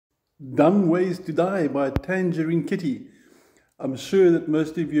Dumb Ways to Die by Tangerine Kitty. I'm sure that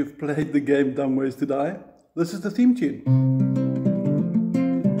most of you have played the game Dumb Ways to Die. This is the theme tune.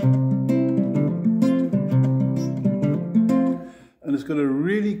 And it's got a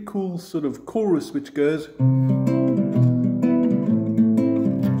really cool sort of chorus which goes.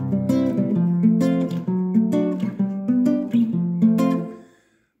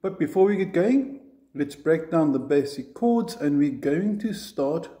 But before we get going, let's break down the basic chords, and we're going to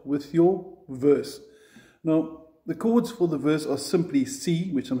start with your verse. Now, the chords for the verse are simply C,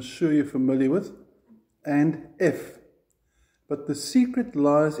 which I'm sure you're familiar with, and F. But the secret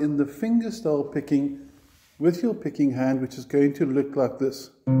lies in the fingerstyle picking with your picking hand, which is going to look like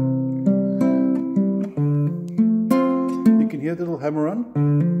this. You can hear the little hammer on.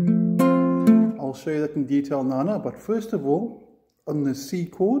 I'll show you that in detail now, but first of all, on the C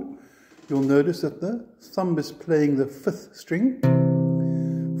chord, you'll notice that the thumb is playing the 5th string.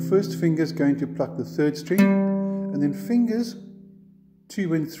 First finger is going to pluck the 3rd string, and then fingers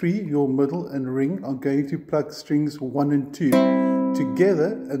 2 and 3, your middle and ring, are going to pluck strings 1 and 2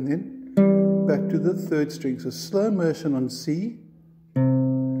 together, and then back to the 3rd string. So slow motion on C, or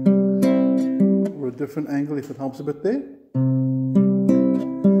a different angle if it helps a bit there.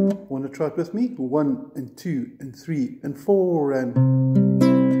 Want to try it with me? 1 and 2 and 3 and 4 and...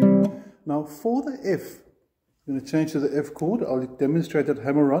 Now for the F, I'm going to change to the F chord. I'll demonstrate that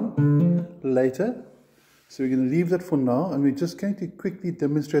hammer on later. So we're going to leave that for now, and we're just going to quickly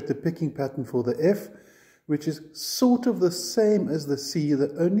demonstrate the picking pattern for the F, which is sort of the same as the C.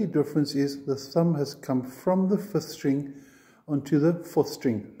 The only difference is the thumb has come from the 5th string onto the 4th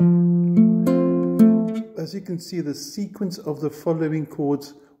string. As you can see, the sequence of the following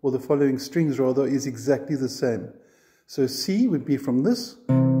chords, or the following strings rather, is exactly the same. So C would be from this,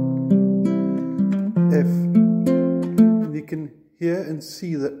 F, and you can hear and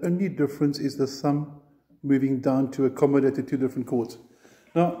see the only difference is the thumb moving down to accommodate the 2 different chords.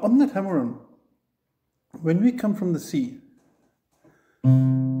 Now on that hammer on, when we come from the C,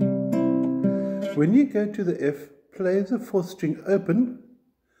 when you go to the F, play the 4th string open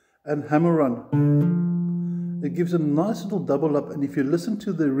and hammer on. It gives a nice little double up, and if you listen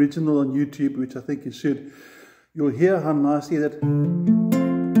to the original on YouTube, which I think you should, you'll hear how nicely that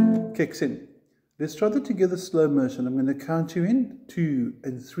kicks in. Let's try that together slow motion. I'm going to count you in 2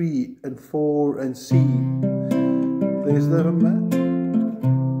 and 3 and 4 and C. There's the hammer.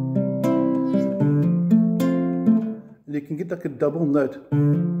 And you can get like a double note,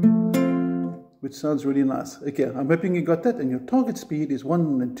 which sounds really nice. Okay, I'm hoping you got that, and your target speed is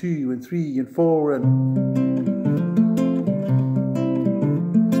 1 and 2 and 3 and 4 and...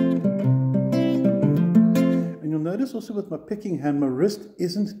 Notice also with my picking hand, my wrist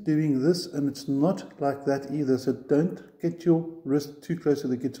isn't doing this, and it's not like that either. So don't get your wrist too close to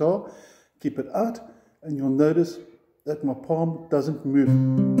the guitar. Keep it out, and you'll notice that my palm doesn't move.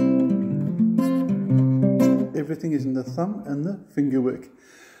 Everything is in the thumb and the finger work.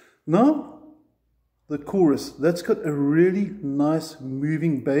 Now, the chorus. That's got a really nice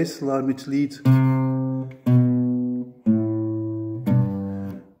moving bass line which leads...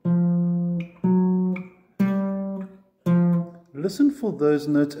 Listen for those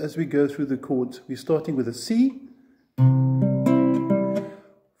notes as we go through the chords. We're starting with a C.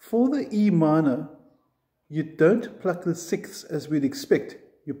 For the E minor, you don't pluck the 6th as we'd expect.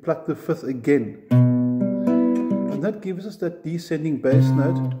 You pluck the 5th again. And that gives us that descending bass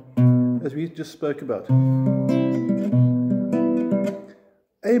note as we just spoke about.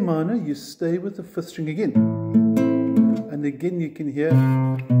 A minor, you stay with the 5th string again. And again you can hear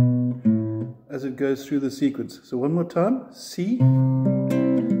as it goes through the sequence. So one more time, C, E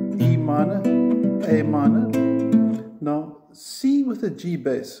minor, A minor. Now C with a G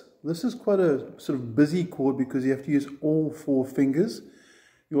bass. This is quite a sort of busy chord because you have to use all 4 fingers.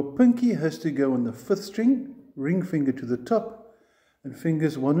 Your pinky has to go on the 5th string, ring finger to the top, and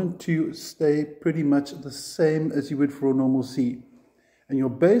fingers 1 and 2 stay pretty much the same as you would for a normal C. And your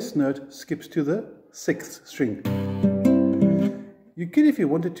bass note skips to the 6th string. You could, if you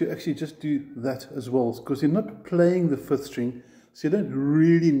wanted to, actually just do that as well, because you're not playing the 5th string, so you don't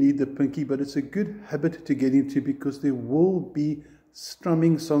really need the pinky, but it's a good habit to get into because there will be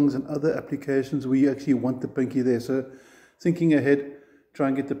strumming songs and other applications where you actually want the pinky there. So thinking ahead, try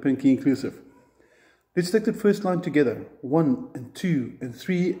and get the pinky inclusive. Let's take the first line together. 1 and 2 and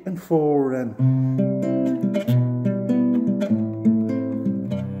 3 and 4 and...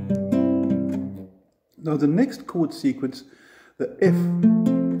 Now the next chord sequence, the F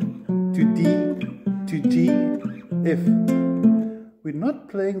to D to G, F. We're not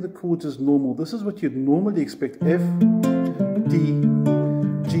playing the chords as normal. This is what you'd normally expect. F, D,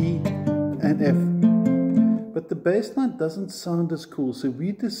 G, but the bass line doesn't sound as cool. So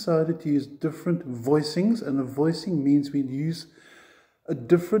we decided to use different voicings, and a voicing means we use a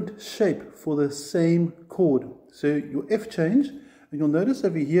different shape for the same chord. So your F change, and you'll notice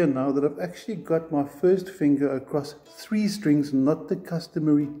over here now that I've actually got my first finger across 3 strings, not the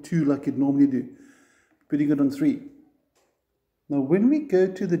customary 2 like you'd normally do. Putting it on 3. Now when we go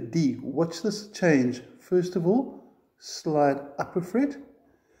to the D, watch this change. First of all, slide up a fret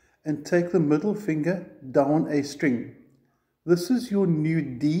and take the middle finger down a string. This is your new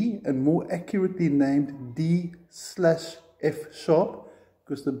D, and more accurately named D/F sharp,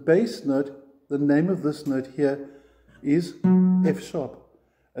 because the bass note, the name of this note here is F sharp.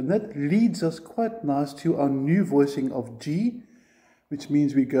 And that leads us quite nice to our new voicing of G, which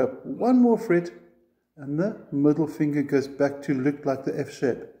means we go up 1 more fret and the middle finger goes back to look like the F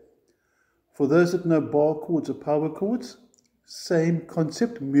shape. For those that know bar chords or power chords, same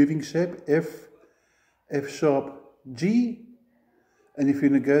concept, moving shape, F, F sharp, G. And if you're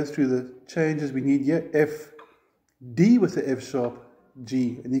going to go through the changes we need here, F, D with the F sharp,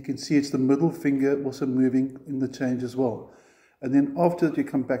 G. And you can see it's the middle finger also moving in the change as well. And then after that you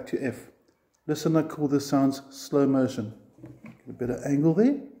come back to F. Listen how cool this sounds, slow motion. Get a better angle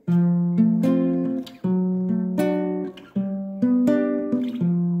there.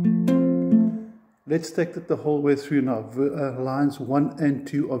 Let's take that the whole way through now. Lines 1 and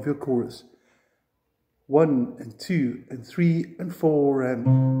 2 of your chorus. 1 and 2 and 3 and 4 and...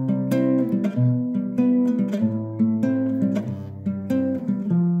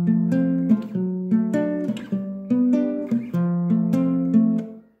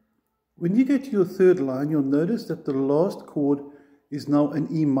 When you get to your third line, you'll notice that the last chord is now an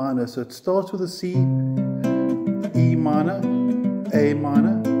E minor. So it starts with a C, E minor, A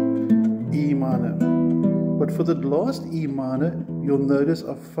minor, E minor. But for the last E minor, you'll notice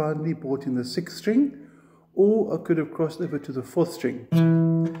I've finally brought in the 6th string, or I could have crossed over to the 4th string.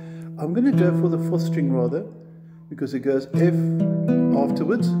 I'm going to go for the 4th string rather, because it goes F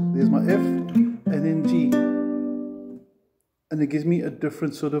afterwards, there's my F, and then G. And it gives me a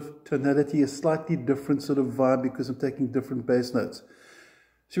different sort of tonality, a slightly different sort of vibe, because I'm taking different bass notes.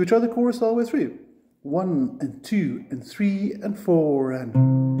 Should we try the chorus all the way through? 1 and 2 and 3 and 4 and...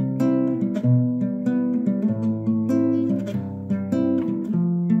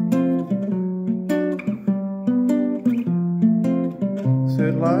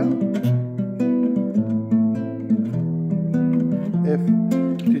 Third line, F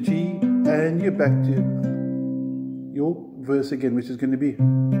to G, and you're back to your verse again, which is going to be.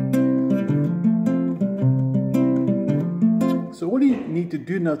 So all you need to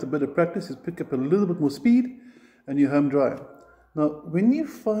do now with a bit of practice is pick up a little bit more speed and you're home dry. Now when you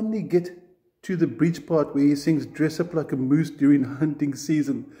finally get to the bridge part where he sings "dress up like a moose during hunting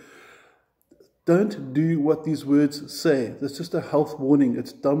season," don't do what these words say. That's just a health warning.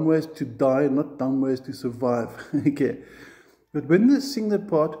 It's dumb ways to die, not dumb ways to survive. Okay. But when they sing that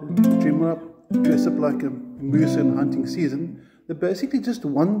part, dream up, dress up like a moose in hunting season, they're basically just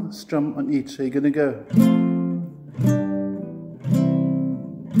one strum on each. So you're going to go.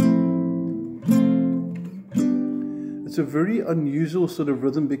 It's a very unusual sort of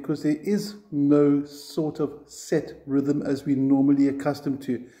rhythm because there is no sort of set rhythm as we normally accustomed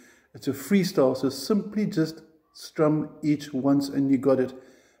to. It's a freestyle, so simply just strum each once and you got it.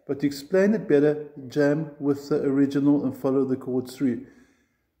 But to explain it better, jam with the original and follow the chords through.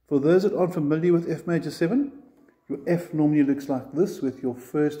 For those that aren't familiar with F major 7, your F normally looks like this, with your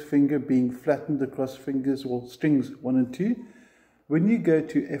first finger being flattened across fingers or strings 1 and 2. When you go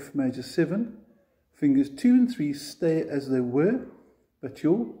to F major 7, fingers 2 and 3 stay as they were, but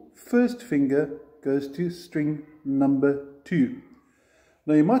your first finger goes to string number 2.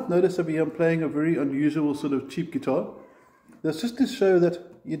 Now you might notice over here I'm playing a very unusual sort of cheap guitar. That's just to show that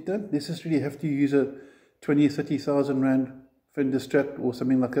you don't necessarily have to use a 20,000-30,000 Rand Fender Strat or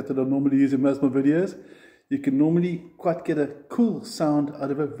something like that I normally use in most of my videos. You can normally quite get a cool sound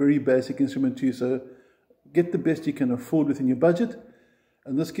out of a very basic instrument too. So get the best you can afford within your budget.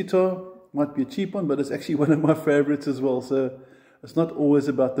 And this guitar might be a cheap one, but it's actually one of my favorites as well. So it's not always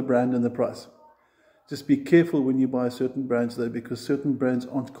about the brand and the price. Just be careful when you buy certain brands though, because certain brands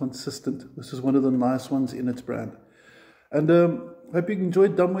aren't consistent. This is one of the nice ones in its brand. And hope you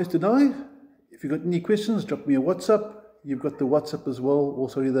enjoyed Dumb Ways to Die. If you've got any questions, drop me a WhatsApp. You've got the WhatsApp as well,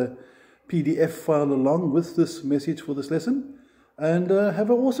 also the PDF file along with this message for this lesson. And have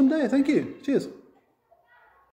an awesome day. Thank you. Cheers.